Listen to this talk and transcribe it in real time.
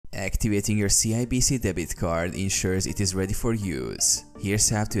Activating your CIBC debit card ensures it is ready for use. Here's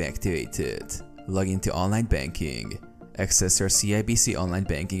how to activate it. Log into online banking. Access your CIBC online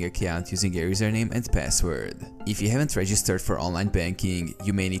banking account using your username and password. If you haven't registered for online banking,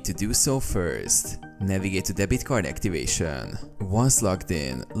 you may need to do so first. Navigate to debit card activation. Once logged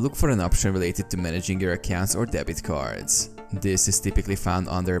in, look for an option related to managing your accounts or debit cards. This is typically found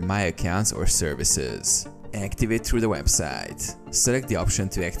under My Accounts or Services. Activate through the website. Select the option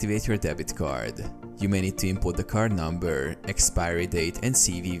to activate your debit card. You may need to input the card number, expiry date, and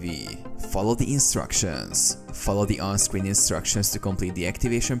CVV. Follow the instructions. Follow the on-screen instructions to complete the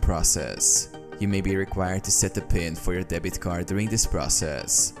activation process. You may be required to set a PIN for your debit card during this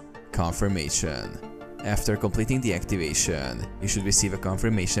process. Confirmation. After completing the activation, you should receive a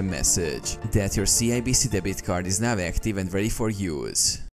confirmation message that your CIBC debit card is now active and ready for use.